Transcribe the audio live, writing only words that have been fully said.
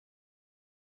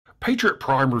Patriot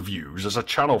Prime Reviews is a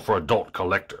channel for adult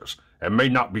collectors and may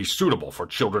not be suitable for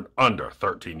children under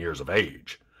 13 years of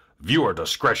age. Viewer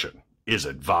discretion is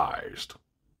advised.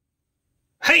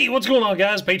 Hey, what's going on,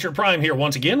 guys? Patriot Prime here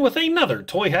once again with another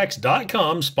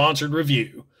Toyhax.com sponsored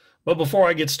review. But before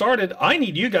I get started, I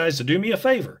need you guys to do me a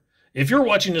favor. If you're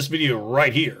watching this video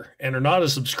right here and are not a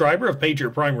subscriber of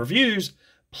Patriot Prime Reviews,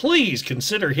 please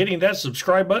consider hitting that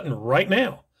subscribe button right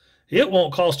now. It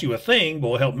won't cost you a thing, but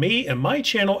will help me and my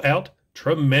channel out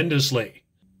tremendously.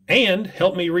 And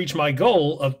help me reach my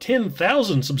goal of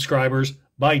 10,000 subscribers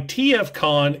by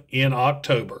TFCon in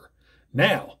October.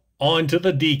 Now, on to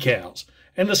the decals.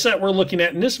 And the set we're looking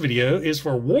at in this video is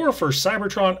for War for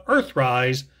Cybertron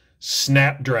Earthrise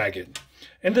Snapdragon.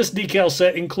 And this decal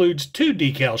set includes two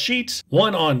decal sheets,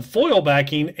 one on foil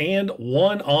backing and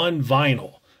one on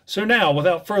vinyl. So now,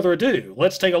 without further ado,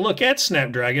 let's take a look at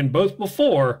Snapdragon both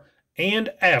before and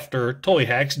after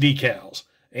Toyhax decals.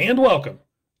 And welcome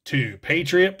to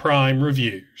Patriot Prime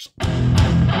Reviews.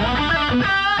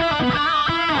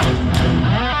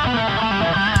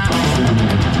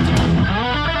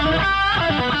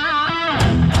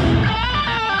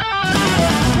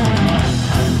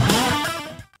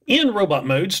 In robot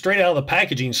mode, straight out of the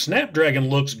packaging, Snapdragon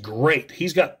looks great.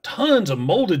 He's got tons of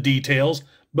molded details,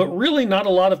 but really not a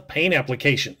lot of paint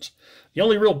applications. The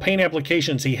only real paint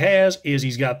applications he has is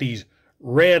he's got these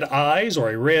red eyes or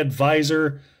a red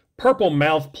visor, purple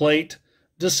mouth plate,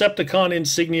 Decepticon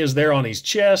insignias there on his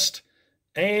chest,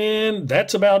 and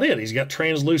that's about it. He's got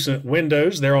translucent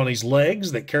windows there on his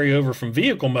legs that carry over from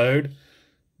vehicle mode.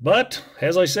 But,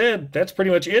 as I said, that's pretty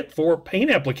much it for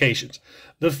paint applications.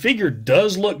 The figure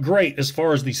does look great as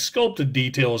far as the sculpted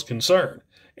detail is concerned,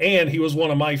 and he was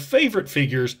one of my favorite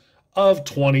figures of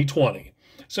 2020.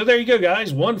 So there you go,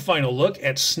 guys. One final look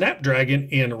at Snapdragon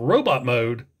in robot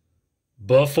mode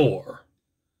before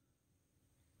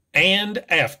and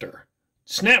after.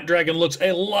 Snapdragon looks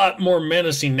a lot more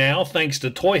menacing now thanks to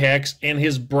Toyhax and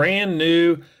his brand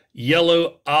new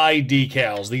yellow eye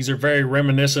decals. These are very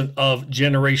reminiscent of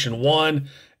Generation 1,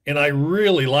 and I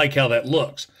really like how that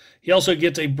looks. He also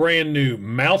gets a brand new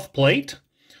mouth plate,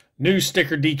 new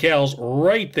sticker decals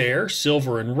right there,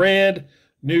 silver and red,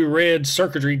 new red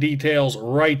circuitry details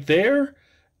right there,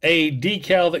 a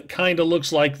decal that kind of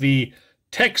looks like the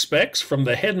tech specs from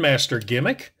the Headmaster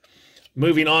gimmick.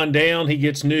 Moving on down, he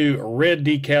gets new red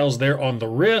decals there on the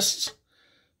wrists,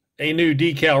 a new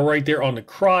decal right there on the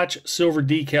crotch, silver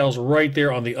decals right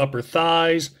there on the upper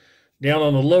thighs. Down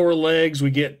on the lower legs, we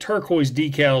get turquoise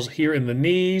decals here in the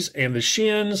knees and the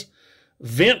shins,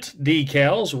 vent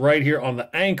decals right here on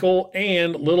the ankle,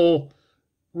 and little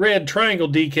red triangle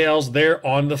decals there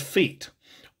on the feet.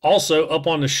 Also, up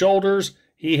on the shoulders,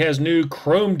 he has new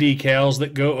chrome decals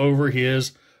that go over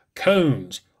his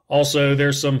cones. Also,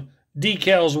 there's some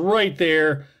decals right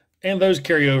there, and those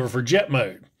carry over for jet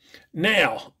mode.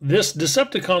 Now, this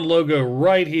Decepticon logo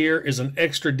right here is an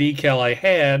extra decal I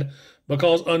had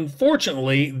because,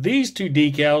 unfortunately, these two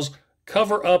decals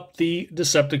cover up the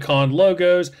Decepticon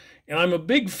logos, and I'm a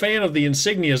big fan of the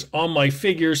insignias on my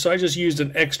figure, so I just used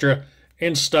an extra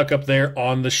and stuck up there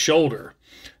on the shoulder.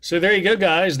 So there you go,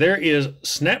 guys. There is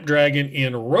Snapdragon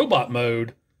in robot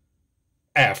mode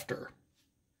after.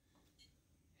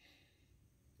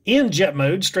 In jet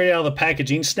mode, straight out of the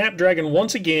packaging, Snapdragon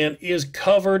once again is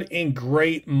covered in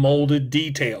great molded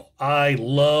detail. I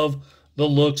love the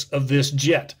looks of this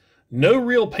jet. No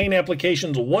real paint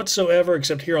applications whatsoever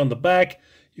except here on the back.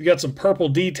 You've got some purple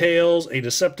details, a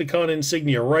Decepticon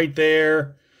insignia right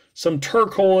there, some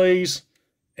turquoise,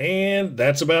 and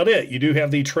that's about it. You do have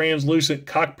the translucent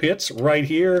cockpits right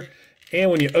here,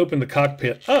 and when you open the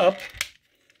cockpit up,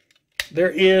 there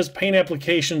is paint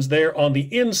applications there on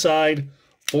the inside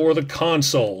for the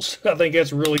consoles. I think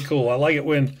that's really cool. I like it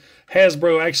when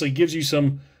Hasbro actually gives you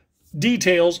some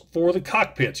details for the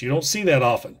cockpits. You don't see that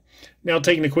often. Now,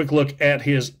 taking a quick look at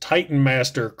his Titan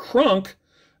Master Krunk.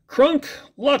 Krunk,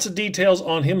 lots of details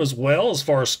on him as well as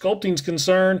far as sculpting's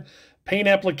concerned. Paint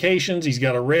applications, he's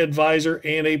got a red visor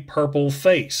and a purple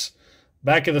face.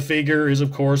 Back of the figure is,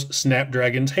 of course,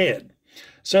 Snapdragon's head.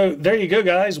 So there you go,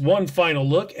 guys. One final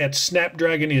look at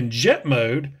Snapdragon in jet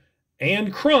mode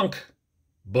and Krunk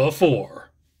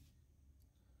before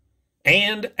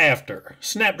and after.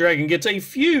 Snapdragon gets a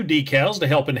few decals to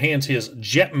help enhance his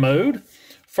jet mode.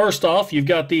 First off, you've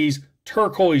got these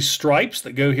turquoise stripes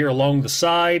that go here along the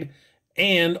side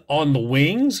and on the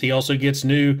wings. He also gets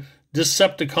new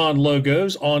Decepticon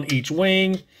logos on each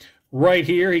wing. Right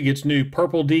here, he gets new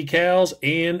purple decals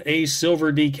and a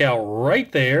silver decal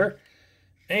right there.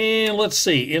 And let's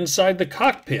see, inside the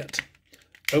cockpit,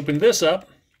 open this up.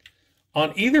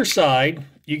 On either side,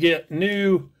 you get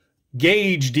new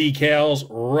gauge decals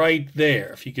right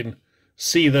there. If you can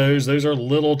see those are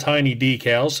little tiny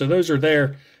decals. So those are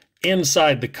there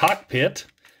inside the cockpit.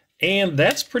 And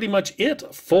that's pretty much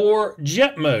it for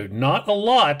jet mode. Not a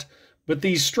lot, but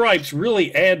these stripes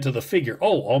really add to the figure.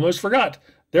 Oh, almost forgot.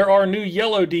 There are new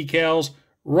yellow decals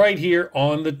right here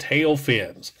on the tail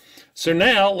fins. So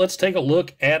now let's take a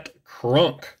look at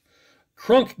Krunk.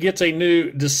 Krunk gets a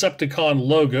new Decepticon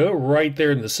logo right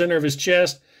there in the center of his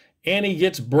chest, and he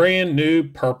gets brand new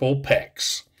purple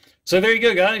pecs. So there you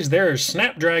go, guys. There's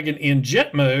Snapdragon in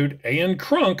jet mode and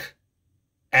Krunk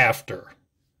after.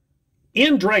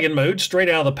 In Dragon mode, straight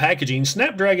out of the packaging,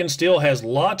 Snapdragon still has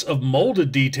lots of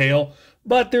molded detail,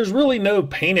 but there's really no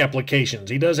paint applications.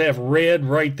 He does have red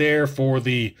right there for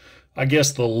the, I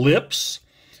guess, the lips.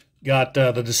 Got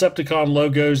the Decepticon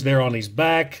logos there on his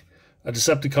back, a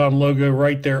Decepticon logo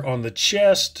right there on the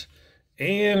chest,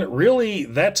 and really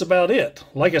that's about it.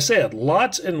 Like I said,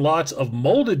 lots and lots of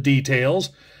molded details,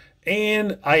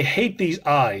 and I hate these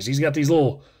eyes. He's got these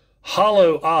little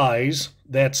hollow eyes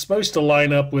that's supposed to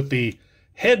line up with the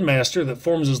headmaster that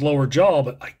forms his lower jaw,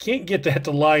 but I can't get that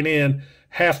to line in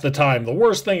half the time. The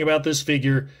worst thing about this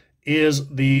figure is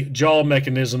the jaw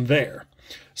mechanism there.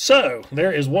 So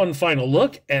there is one final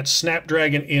look at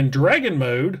Snapdragon in Dragon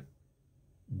mode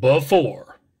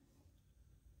before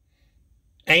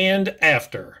and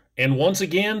after. And once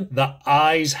again, the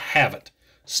eyes have it.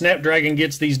 Snapdragon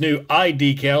gets these new eye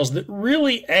decals that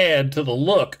really add to the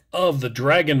look of the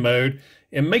Dragon mode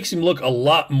and makes him look a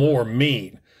lot more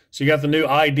mean. So you got the new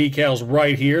eye decals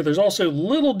right here. There's also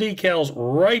little decals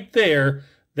right there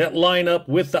that line up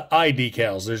with the eye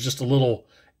decals. There's just a little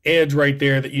edge right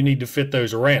there that you need to fit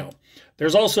those around.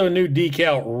 There's also a new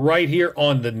decal right here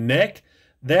on the neck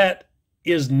that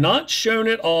is not shown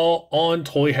at all on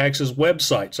Toyhax's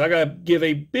website. So I got to give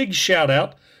a big shout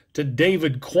out to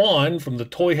David Kwan from the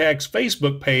Toyhax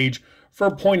Facebook page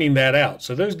for pointing that out.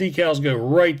 So those decals go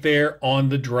right there on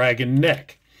the Dragon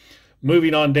neck.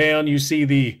 Moving on down, you see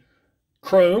the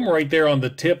chrome right there on the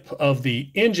tip of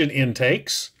the engine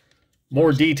intakes.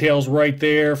 More details right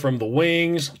there from the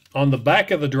wings. On the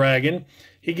back of the Dragon,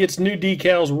 he gets new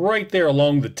decals right there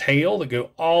along the tail that go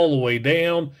all the way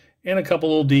down, and a couple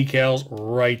little decals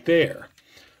right there.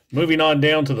 Moving on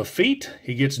down to the feet,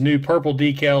 he gets new purple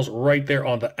decals right there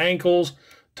on the ankles,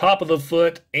 top of the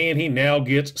foot, and he now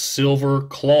gets silver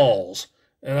claws.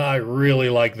 And I really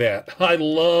like that. I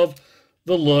love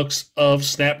the looks of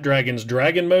Snapdragon's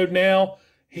Dragon mode now.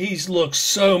 He looks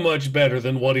so much better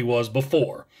than what he was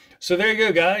before. So there you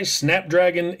go, guys.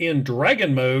 Snapdragon in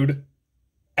Dragon mode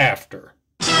after.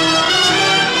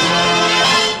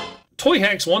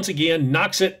 Toyhax once again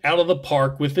knocks it out of the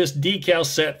park with this decal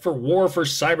set for War for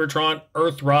Cybertron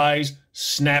Earthrise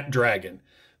Snapdragon.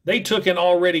 They took an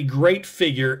already great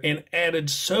figure and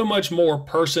added so much more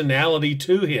personality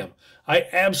to him. I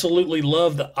absolutely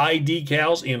love the eye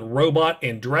decals in Robot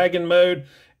and Dragon mode,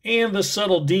 and the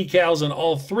subtle decals in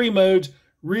all three modes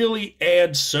really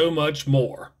add so much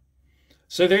more.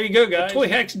 So there you go, guys. The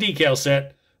Toyhax Decal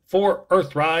Set for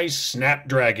Earthrise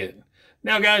Snapdragon.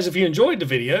 Now, guys, if you enjoyed the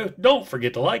video, don't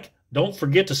forget to like, don't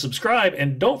forget to subscribe,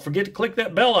 and don't forget to click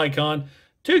that bell icon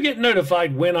to get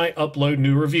notified when I upload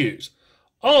new reviews.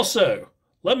 Also,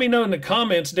 let me know in the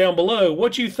comments down below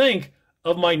what you think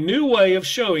of my new way of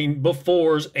showing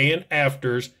befores and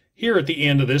afters here at the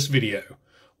end of this video.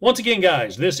 Once again,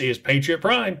 guys, this is Patriot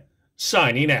Prime,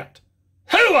 signing out.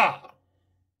 Hooah!